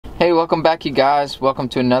Hey, welcome back you guys. Welcome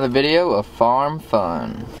to another video of Farm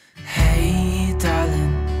Fun. Hey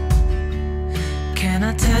darling, can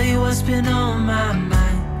I tell you what's been on my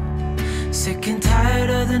mind? Sick and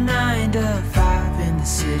tired of the 9 to 5 in the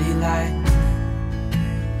city life.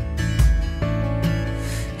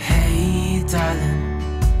 Hey darling,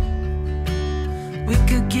 we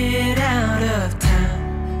could get out of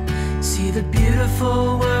town, see the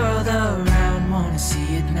beautiful world around, wanna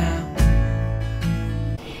see it now.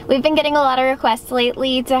 We've been getting a lot of requests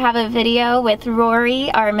lately to have a video with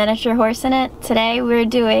Rory, our miniature horse, in it. Today we're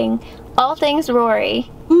doing all things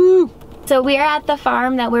Rory. Woo! So we are at the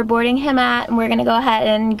farm that we're boarding him at, and we're gonna go ahead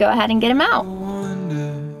and get him out.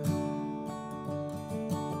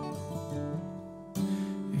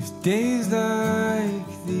 Days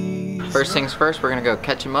like these. First things first, we're gonna go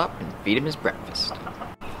catch him up and feed him his breakfast.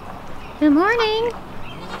 Good morning.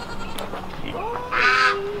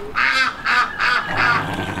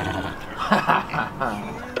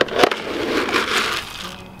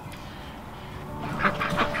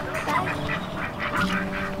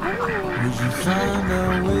 Would you find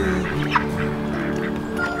out with me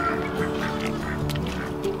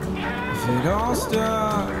if it all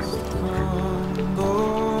starts to crumble?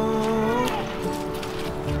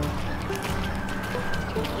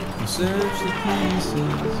 I'll search the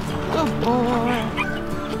pieces. Good boy.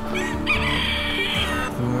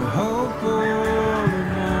 For hope or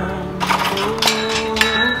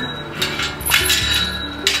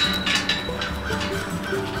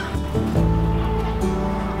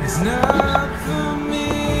it's not for me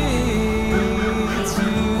to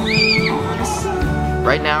decide.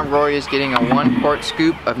 Right now, Rory is getting a 1-quart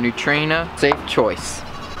scoop of Neutrogena Safe Choice.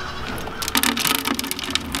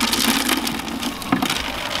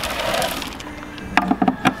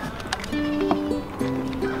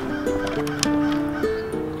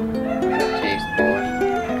 Taste, boy.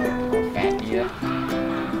 Fat ya.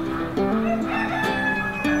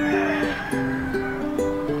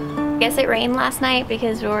 Guess it rained last night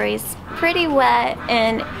because Rory's pretty wet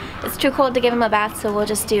and it's too cold to give him a bath, so we'll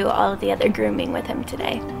just do all of the other grooming with him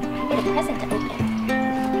today. Get a present to open.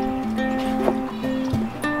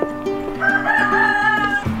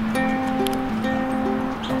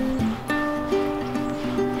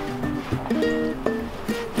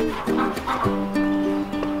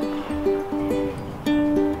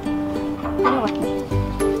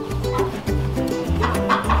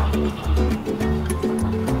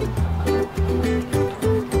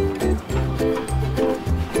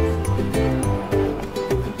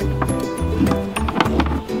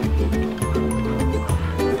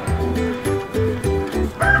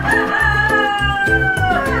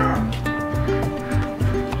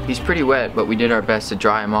 He's pretty wet, but we did our best to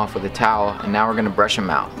dry him off with a towel, and now we're gonna brush him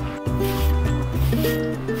out.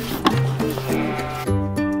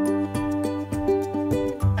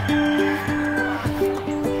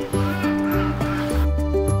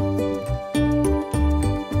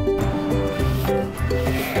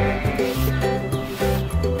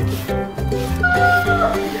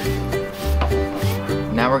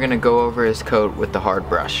 Now we're gonna go over his coat with the hard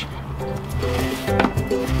brush.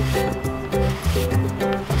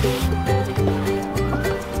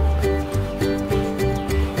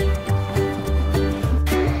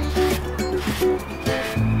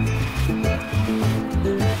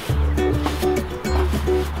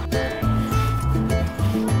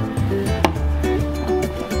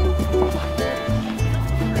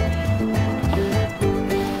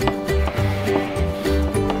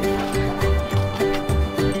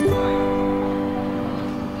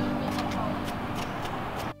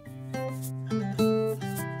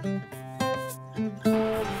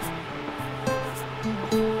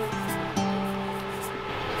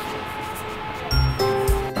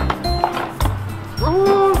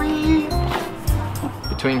 Rory!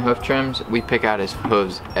 Between hoof trims, we pick out his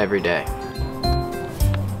hooves every day.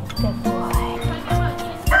 Good boy.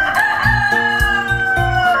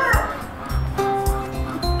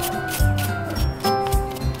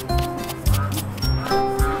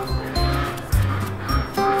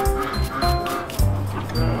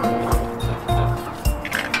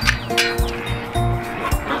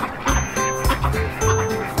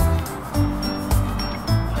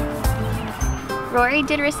 Rory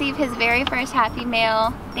did receive his very first Happy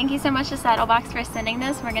Mail. Thank you so much to Saddlebox for sending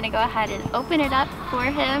this. We're gonna go ahead and open it up for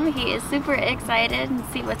him. He is super excited and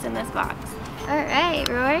see what's in this box. All right,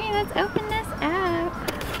 Rory, let's open this up.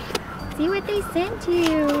 See what they sent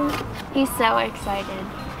you. He's so excited.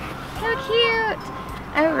 So cute.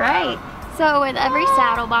 All right, so with every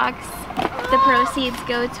Saddlebox, the proceeds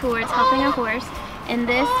go towards helping a horse. And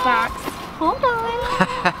this box, hold on,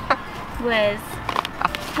 was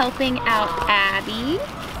helping out Abby.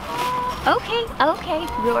 Okay, okay,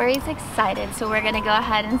 Rory's excited, so we're gonna go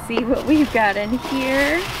ahead and see what we've got in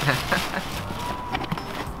here.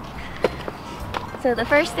 So the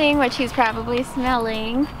first thing, which he's probably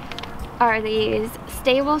smelling, are these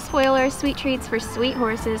stable spoiler sweet treats for sweet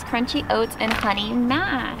horses, crunchy oats and honey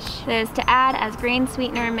mash. This to add as grain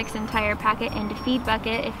sweetener, mix entire packet into feed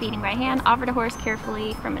bucket. If feeding by hand, offer to horse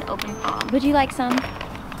carefully from an open palm. Would you like some?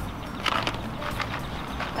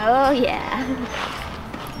 Oh yeah.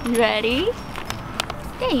 You ready?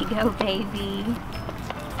 There you go, baby.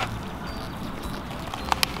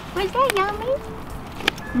 Was that yummy?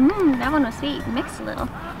 That one was sweet. Mix a little.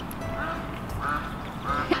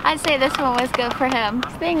 I'd say this one was good for him.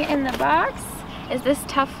 This thing in the box is this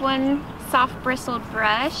Tough One soft bristled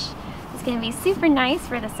brush. It's gonna be super nice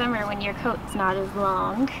for the summer when your coat's not as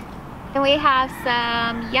long. And we have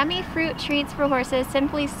some yummy fruit treats for horses,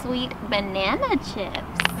 Simply Sweet banana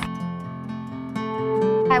chips.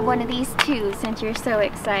 I have one of these too, since you're so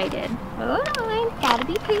excited. Hold on, gotta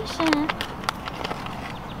be patient.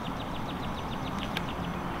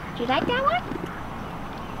 Do you like that one?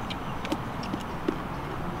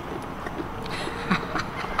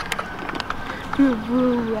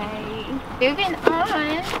 Right. Moving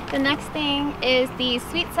on, the next thing is the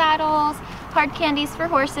Sweet Saddles hard candies for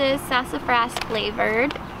horses, sassafras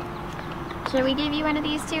flavored. Should we give you one of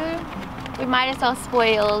these too? We might as well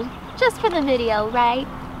spoil just for the video, right?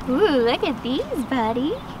 Ooh, look at these,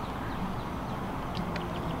 buddy.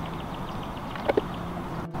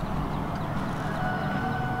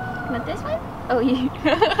 Want this one? Oh, you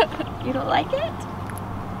don't like it?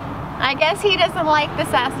 I guess he doesn't like the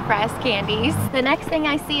sassafras candies. The next thing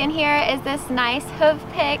I see in here is this nice hoof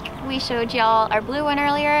pick. We showed y'all our blue one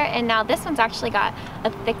earlier, and now this one's actually got a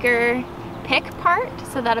thicker pick part,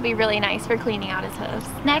 so that'll be really nice for cleaning out his hooves.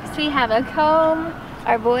 Next we have a comb.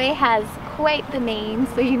 Our boy has quite the mane,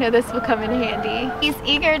 so you know this will come in handy. He's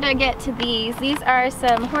eager to get to these. These are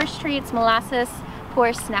some horse treats molasses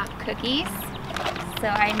horse snap cookies. So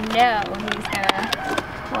I know he's gonna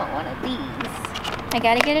want one of these. I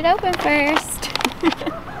gotta get it open first.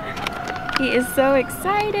 He is so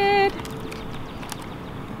excited.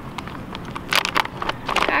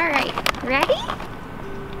 All right, ready?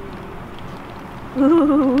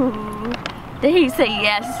 Ooh, did he say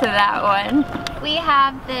yes to that one? We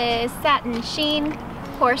have the satin sheen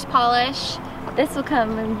horse polish. This will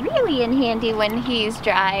come really in handy when he's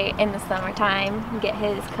dry in the summertime and get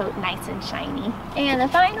his coat nice and shiny. And the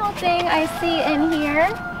final thing I see in here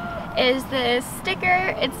is this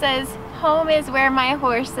sticker. It says, "Home is where my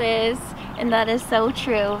horse is," and that is so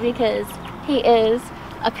true because he is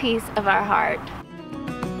a piece of our heart.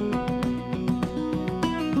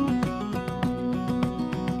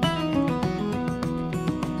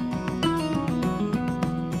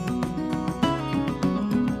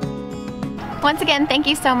 Once again, thank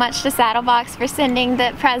you so much to Saddlebox for sending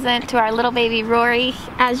the present to our little baby Rory.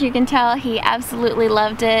 As you can tell, he absolutely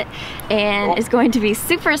loved it and is going to be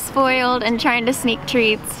super spoiled and trying to sneak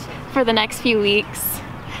treats for the next few weeks.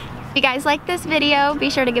 If you guys like this video,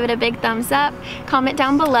 be sure to give it a big thumbs up. Comment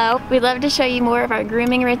down below. We'd love to show you more of our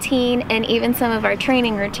grooming routine and even some of our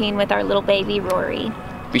training routine with our little baby Rory.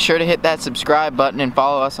 Be sure to hit that subscribe button and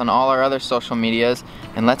follow us on all our other social medias,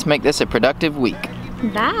 and let's make this a productive week.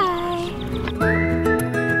 Bye!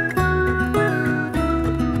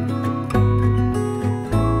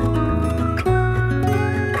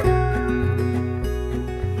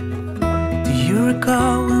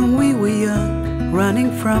 Recall when we were young,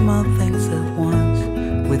 running from all things at once,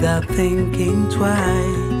 without thinking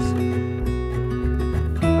twice.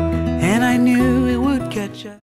 And I knew it would catch up.